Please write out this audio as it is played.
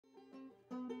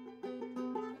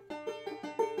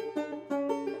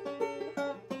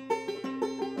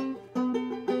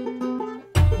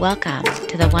Welcome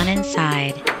to the One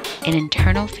Inside, an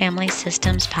Internal Family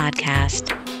Systems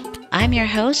podcast. I'm your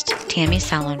host, Tammy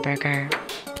Sollenberger.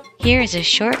 Here is a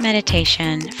short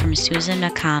meditation from Susan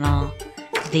McConnell,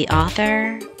 the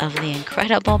author of the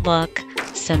incredible book,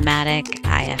 Somatic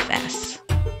IFS.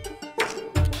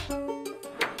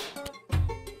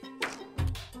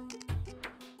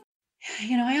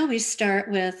 I always start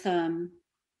with,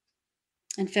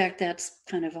 in fact, that's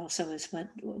kind of also is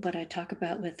what I talk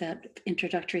about with that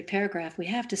introductory paragraph. We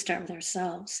have to start with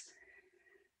ourselves.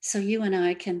 So you and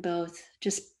I can both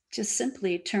just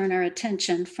simply turn our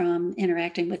attention from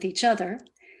interacting with each other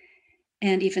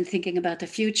and even thinking about the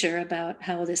future, about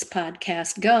how this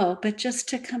podcast go, but just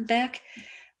to come back a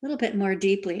little bit more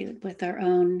deeply with our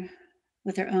own,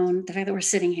 the fact that we're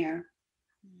sitting here,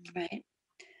 right?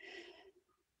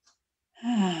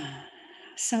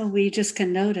 So we just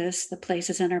can notice the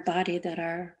places in our body that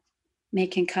are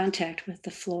making contact with the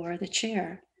floor or the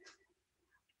chair.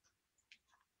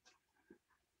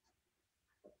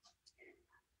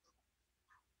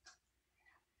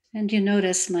 And you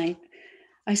notice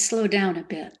I slow down a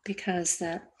bit because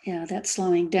that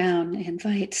slowing down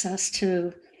invites us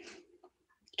to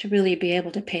really be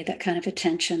able to pay that kind of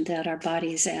attention that our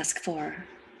bodies ask for.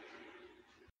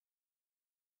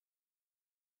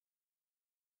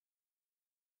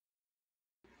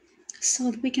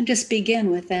 So we can just begin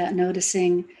with that,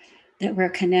 noticing that we're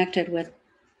connected with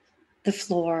the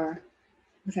floor,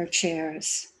 with our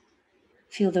chairs.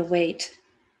 Feel the weight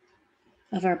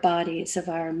of our bodies, of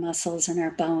our muscles and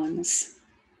our bones.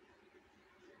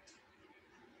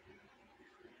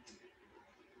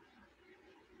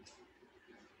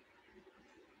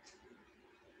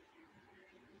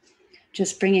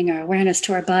 Just bringing our awareness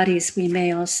to our bodies, we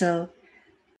may also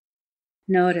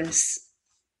notice.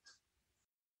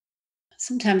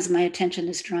 Sometimes my attention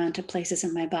is drawn to places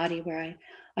in my body where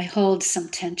I hold some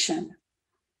tension.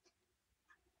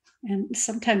 And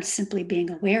sometimes simply being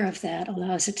aware of that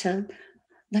allows it to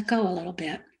let go a little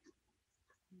bit.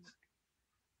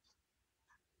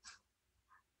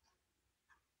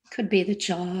 Could be the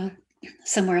jaw,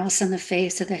 somewhere else in the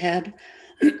face or the head.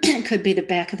 It could be the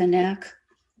back of the neck,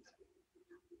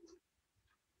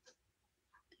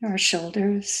 or our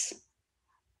shoulders.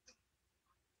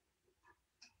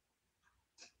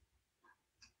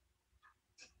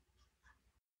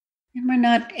 And we're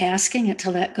not asking it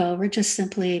to let go. We're just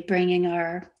simply bringing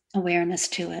our awareness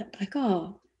to it. Like,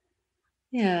 oh,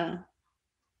 yeah.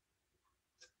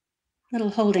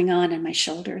 Little holding on in my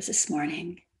shoulders this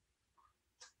morning.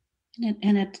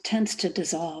 And it tends to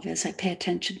dissolve as I pay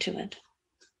attention to it.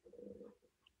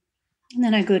 And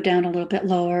then I go down a little bit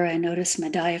lower. I notice my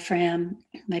diaphragm,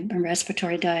 my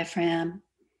respiratory diaphragm.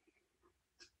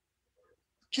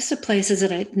 Just the places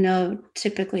that I know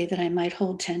typically that I might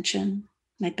hold tension,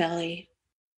 my belly.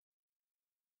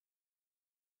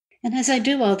 And as I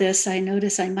do all this, I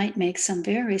notice I might make some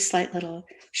very slight little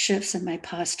shifts in my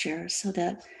posture so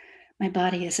that my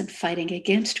body isn't fighting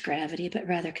against gravity, but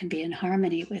rather can be in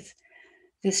harmony with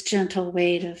this gentle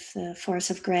weight of the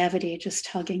force of gravity just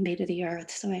hugging me to the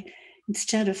earth. So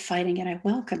instead of fighting it, I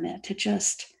welcome it to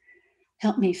just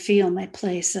help me feel my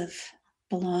place of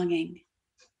belonging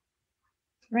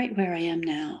right where I am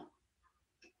now.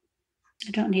 I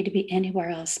don't need to be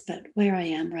anywhere else but where I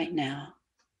am right now.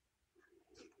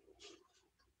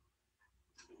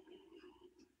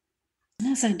 And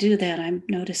as I do that, I'm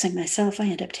noticing myself, I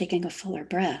end up taking a fuller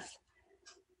breath.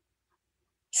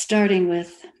 Starting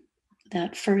with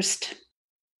that first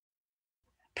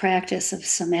practice of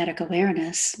somatic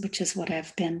awareness, which is what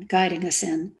I've been guiding us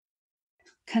in,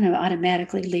 kind of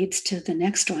automatically leads to the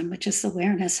next one, which is the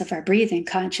awareness of our breathing,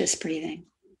 conscious breathing.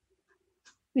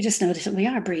 We just notice that we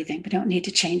are breathing. We don't need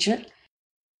to change it.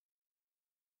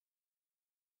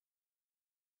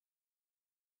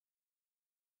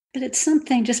 But it's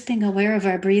something, just being aware of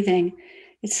our breathing,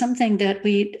 it's something that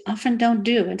we often don't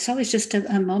do. It's always just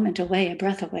a moment away, a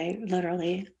breath away,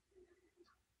 literally.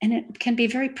 And it can be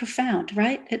very profound,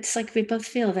 right? It's like we both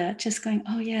feel that, just going,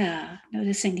 oh yeah,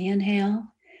 noticing the inhale,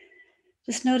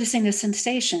 just noticing the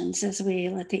sensations as we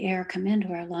let the air come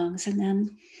into our lungs, and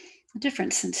then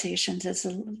different sensations as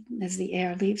the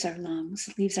air leaves our lungs,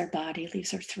 leaves our body,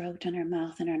 leaves our throat and our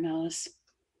mouth and our nose.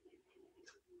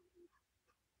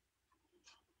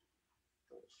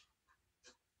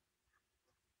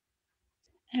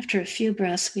 After a few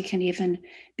breaths, we can even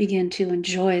begin to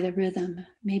enjoy the rhythm,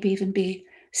 maybe even be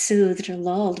soothed or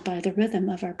lulled by the rhythm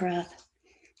of our breath.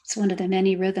 It's one of the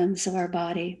many rhythms of our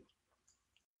body.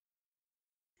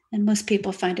 And most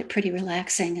people find it pretty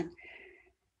relaxing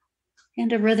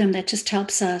and a rhythm that just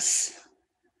helps us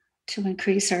to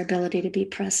increase our ability to be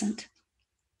present.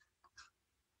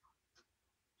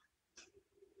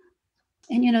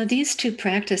 And these two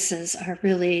practices are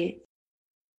really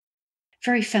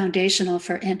very foundational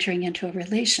for entering into a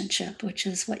relationship, which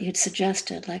is what you'd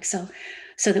suggested, like so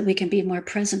that we can be more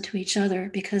present to each other.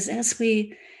 Because as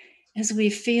we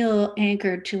feel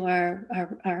anchored to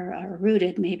our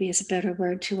rooted, maybe is a better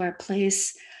word, to our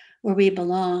place where we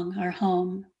belong, our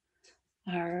home,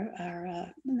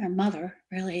 our mother,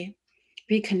 really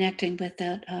reconnecting with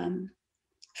that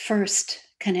first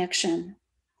connection,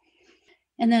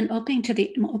 and then opening to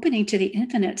the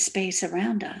infinite space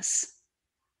around us,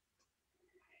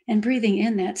 and breathing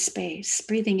in that space,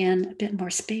 breathing in a bit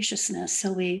more spaciousness,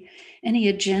 so any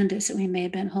agendas that we may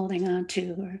have been holding on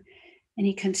to, or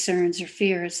any concerns or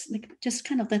fears, just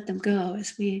kind of let them go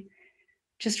as we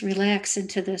just relax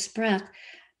into this breath.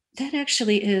 That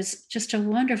actually is just a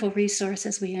wonderful resource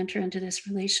as we enter into this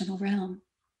relational realm.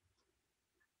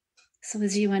 So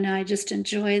as you and I just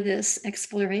enjoy this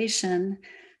exploration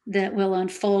that will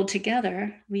unfold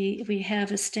together, we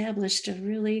have established a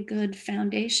really good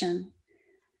foundation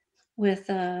with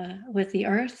the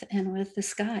earth and with the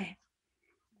sky,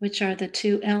 which are the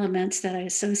two elements that I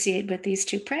associate with these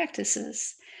two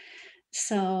practices.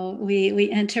 So we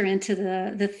enter into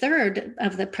the third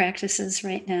of the practices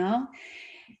right now,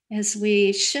 as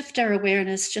we shift our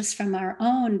awareness just from our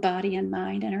own body and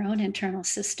mind and our own internal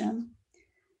system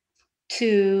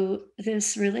to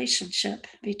this relationship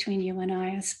between you and I,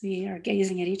 as we are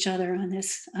gazing at each other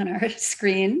on our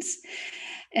screens.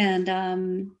 And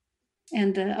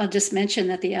I'll just mention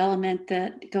that the element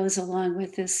that goes along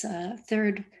with this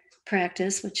third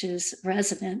practice, which is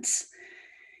resonance,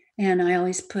 and I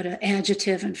always put an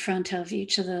adjective in front of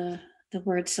each of the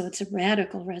words, so it's a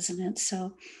radical resonance.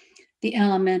 So the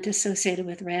element associated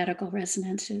with radical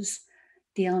resonance is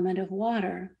the element of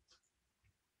water.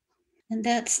 And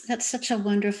that's such a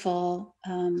wonderful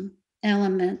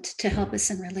element to help us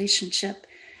in relationship.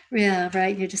 Yeah,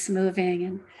 right. You're just moving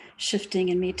and shifting,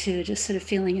 and me too, just sort of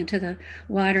feeling into the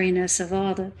wateriness of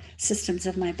all the systems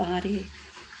of my body,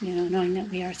 knowing that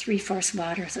we are 3/4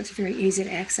 water, so it's very easy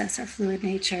to access our fluid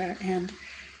nature, and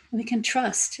we can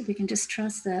just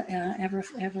trust the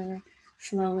ever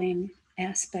flowing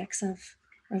aspects of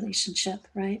relationship,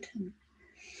 right?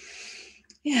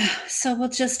 Yeah, so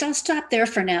I'll stop there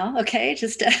for now, okay?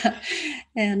 Just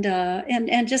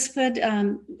and just would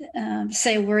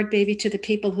say a word maybe to the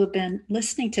people who've been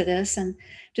listening to this, and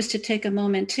just to take a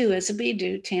moment too, as we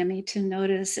do, Tammy, to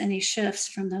notice any shifts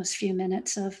from those few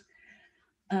minutes of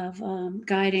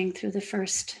guiding through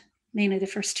mainly the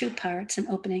first two parts, and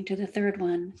opening to the third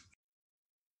one.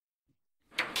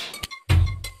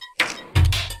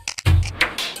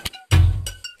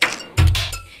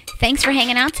 Thanks for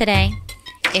hanging out today.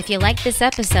 If you like this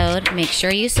episode, make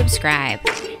sure you subscribe.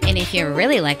 And if you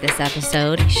really like this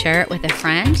episode, share it with a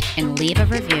friend and leave a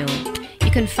review.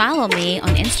 You can follow me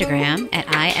on Instagram at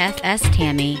IFS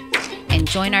Tammy, and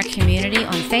join our community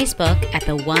on Facebook at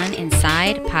the One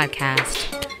Inside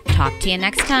Podcast. Talk to you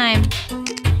next time.